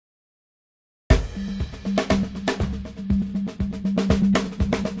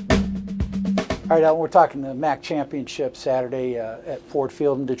All right, Elton, we're talking the MAC championship Saturday at Ford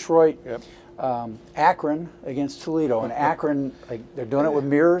Field in Detroit. Yep. Akron against Toledo, and Akron, they're doing it with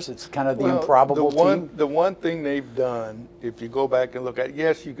mirrors. It's kind of the improbable team. The one thing they've done, if you go back and look at it,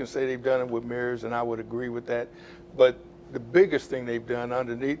 yes, you can say they've done it with mirrors, and I would agree with that. But the biggest thing they've done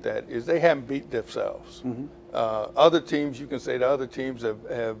underneath that is they haven't beat themselves. Other teams, you can say the other teams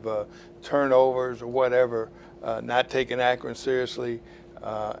have turnovers or whatever, not taking Akron seriously,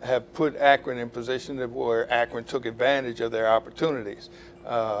 have put Akron in position where Akron took advantage of their opportunities.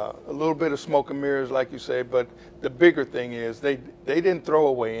 A little bit of smoke and mirrors, like you say, but the bigger thing is they didn't throw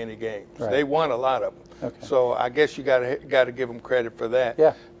away any games. Right. They won a lot of them. Okay. So I guess you got to give them credit for that.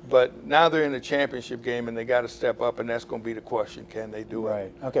 Yeah. But now they're in the championship game and they got to step up, and that's going to be the question: can they do it?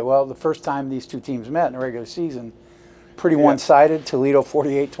 Right. Okay. Well, the first time these two teams met in the regular season, pretty one-sided. Toledo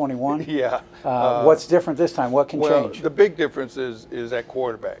 48-21. Yeah. What's different this time? What can change? The big difference is at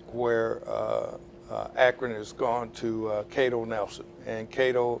quarterback, where Akron has gone to Cato Nelson, and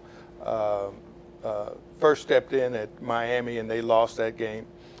Cato first stepped in at Miami and they lost that game,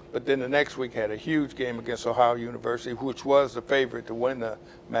 but then the next week had a huge game against Ohio University, which was the favorite to win the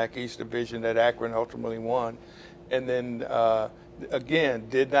MAC East Division that Akron ultimately won, and then again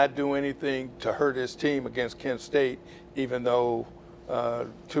did not do anything to hurt his team against Kent State, even though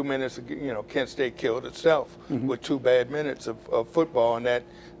 2 minutes, Kent State killed itself with 2 bad minutes of football, and that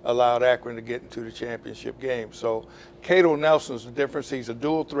allowed Akron to get into the championship game. So Cato Nelson's the difference. He's a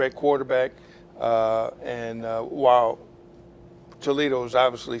dual threat quarterback, and while Toledo's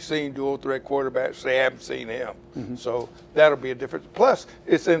obviously seen dual threat quarterbacks, they haven't seen him. So that'll be a difference. Plus,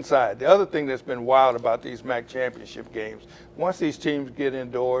 it's inside. The other thing that's been wild about these MAC championship games, once these teams get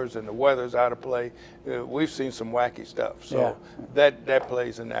indoors and the weather's out of play, we've seen some wacky stuff. So that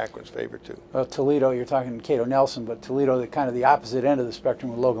plays in Akron's favor too. Well, Toledo, you're talking Cato Nelson, but Toledo, the kind of the opposite end of the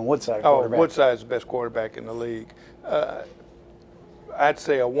spectrum with Logan Woodside. Oh, Woodside's the best quarterback in the league. I'd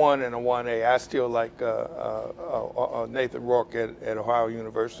say a 1 and a 1A. I still like Nathan Rourke at Ohio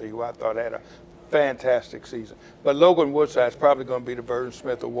University, who I thought had a fantastic season. But Logan Woodside's probably going to be the Vernon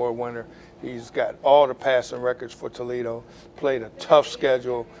Smith Award winner. He's got all the passing records for Toledo, played a tough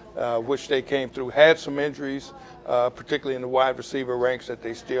schedule, which they came through, had some injuries, particularly in the wide receiver ranks that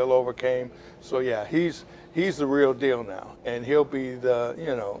they still overcame. So, yeah, he's the real deal now. And he'll be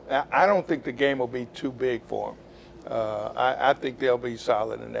I don't think the game will be too big for him. I think they'll be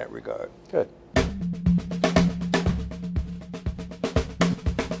solid in that regard. Good.